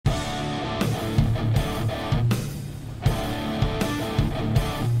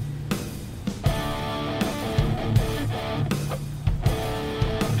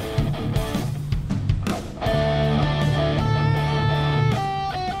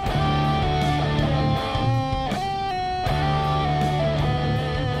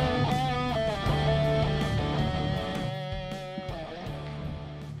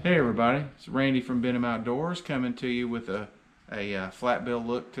Hey everybody, it's Randy from Benham Outdoors coming to you with a flat bill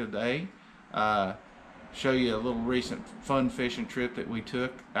look today. Show you a little recent fun fishing trip that we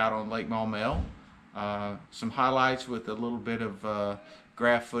took out on Lake Maumelle. Some highlights with a little bit of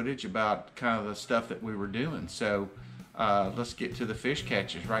graph footage about kind of the stuff that we were doing. So let's get to the fish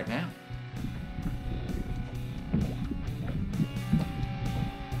catches right now.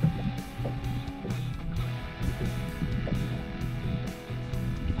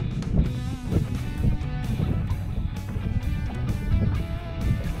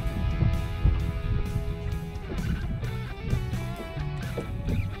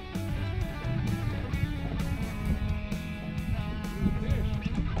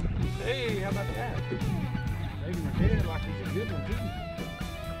 Hey, how about that? Making my head like he's a good one, too.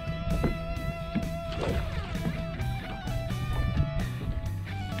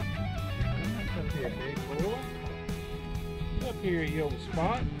 That's up here, big boy. Up here, you old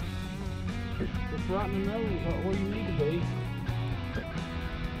spot. Just right in the nose, right where you need to be.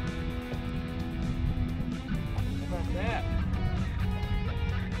 How about that?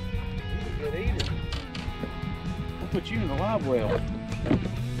 He's a good eater. I'll put you in the live well.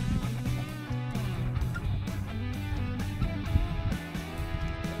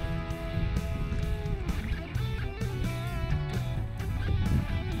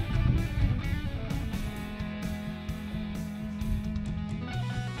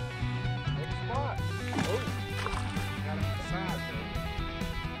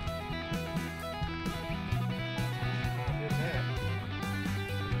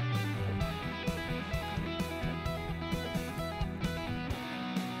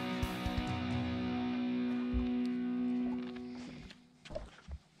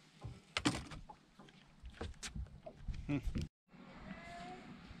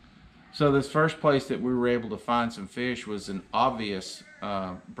 So this first place that we were able to find some fish was an obvious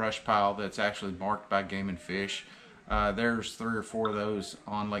brush pile that's actually marked by Game and Fish. There's 3 or 4 of those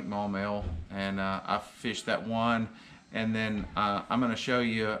on Lake Maumelle, and I fished that one. And then I'm going to show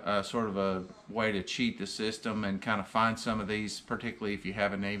you sort of a way to cheat the system and kind of find some of these, particularly if you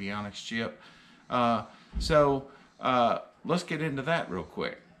have an avionics chip. Let's get into that real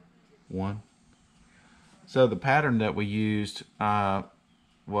quick. So the pattern that we used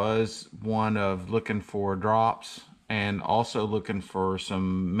was one of looking for drops and also looking for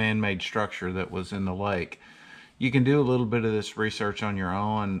some man-made structure that was in the lake. You can do a little bit of this research on your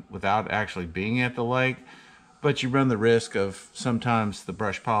own without actually being at the lake, but you run the risk of sometimes the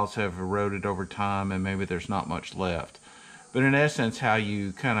brush piles have eroded over time and maybe there's not much left. But in essence, how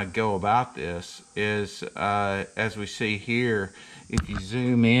you kind of go about this is, as we see here, if you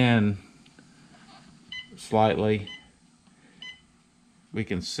zoom in slightly, we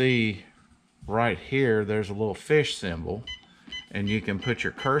can see right here there's a little fish symbol, and you can put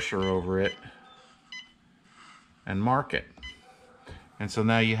your cursor over it and mark it. And so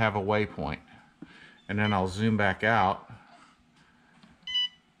now you have a waypoint. And then I'll zoom back out,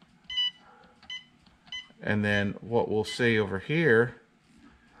 and then what we'll see over here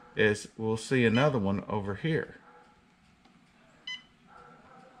is we'll see another one over here.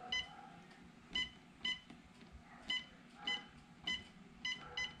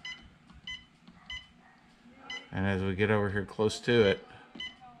 And as we get over here close to it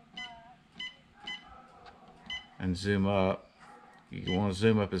and zoom up, you want to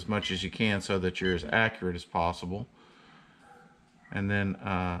zoom up as much as you can so that you're as accurate as possible. And then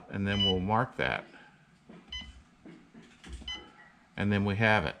we'll mark that. And then we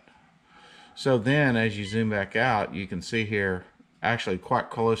have it. So then as you zoom back out, you can see here, actually quite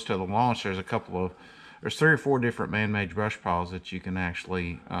close to the launch, there's 3 or 4 different man-made brush piles that you can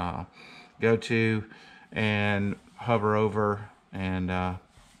actually go to and hover over and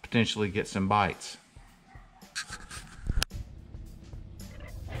potentially get some bites.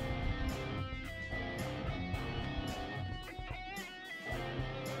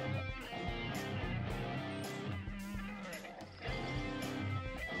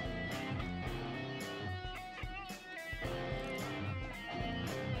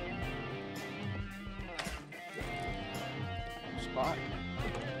 Spot.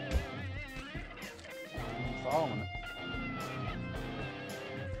 I'm following it.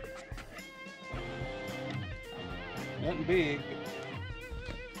 Nothing big.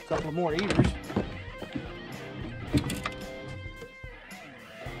 A couple of more eaters.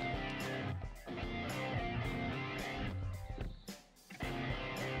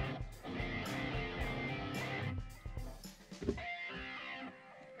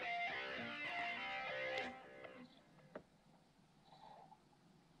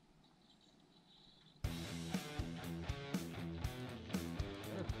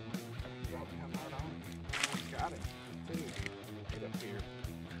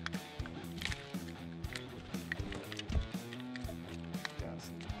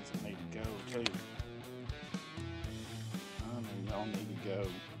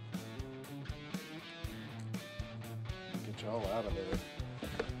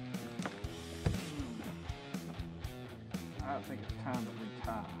 think it's time to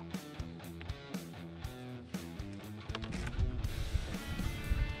retie.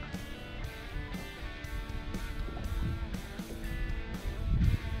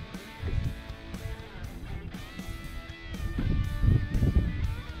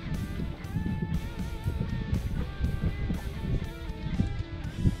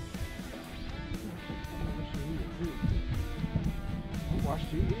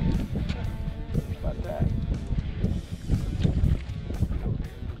 Watched you hit it. How about that?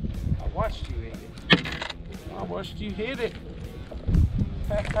 I watched you hit it. I watched you hit it.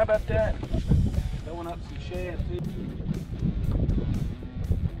 How about that? Throwing up some shad too.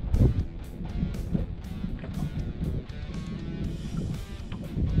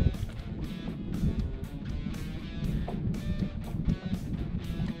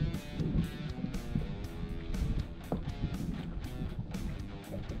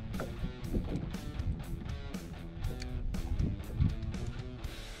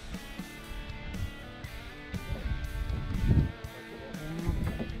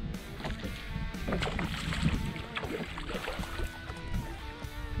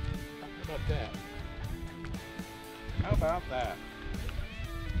 How about that?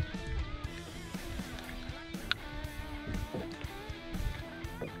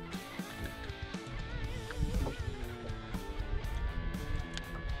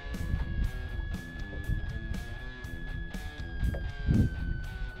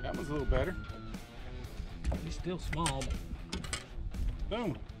 That one's a little better. He's still small.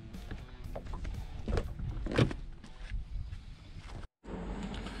 Boom.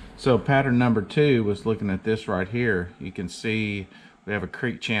 So pattern number 2 was looking at this right here. You can see we have a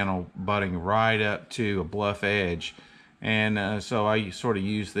creek channel butting right up to a bluff edge, and so I sort of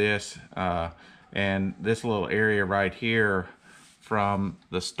use this and this little area right here from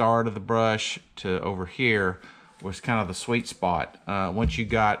the start of the brush to over here was kind of the sweet spot. Once you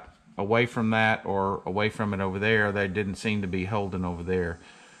got away from that or away from it over there, they didn't seem to be holding over there.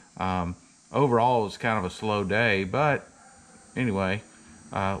 Overall it was kind of a slow day, but anyway,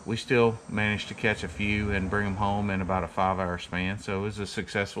 we still managed to catch a few and bring them home in about a 5-hour span, so it was a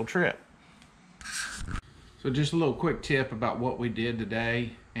successful trip. So just a little quick tip about what we did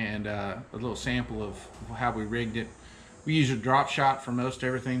today, and a little sample of how we rigged it. We used a drop shot for most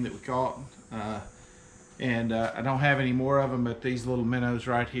everything that we caught, and I don't have any more of them, but these little minnows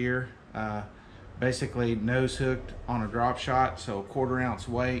right here, basically nose hooked on a drop shot, so 1/4 ounce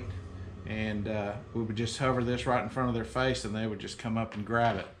weight. And we would just hover this right in front of their face and they would just come up and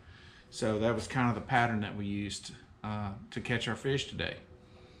grab it. So that was kind of the pattern that we used to catch our fish today.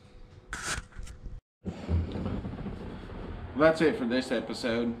 Well, that's it for this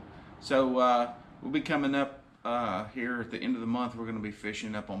episode. So we'll be coming up here at the end of the month. We're going to be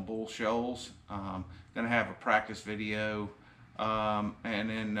fishing up on Bull Shoals. Going to have a practice video and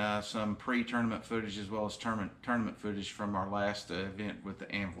then some pre-tournament footage as well as tournament footage from our last event with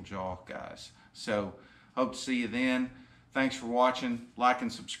the Anvil Jaw guys. So hope to see you then. Thanks for watching. Like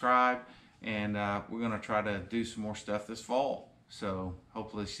and subscribe, and we're going to try to do some more stuff this fall. So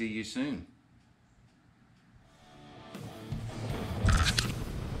hopefully see you soon.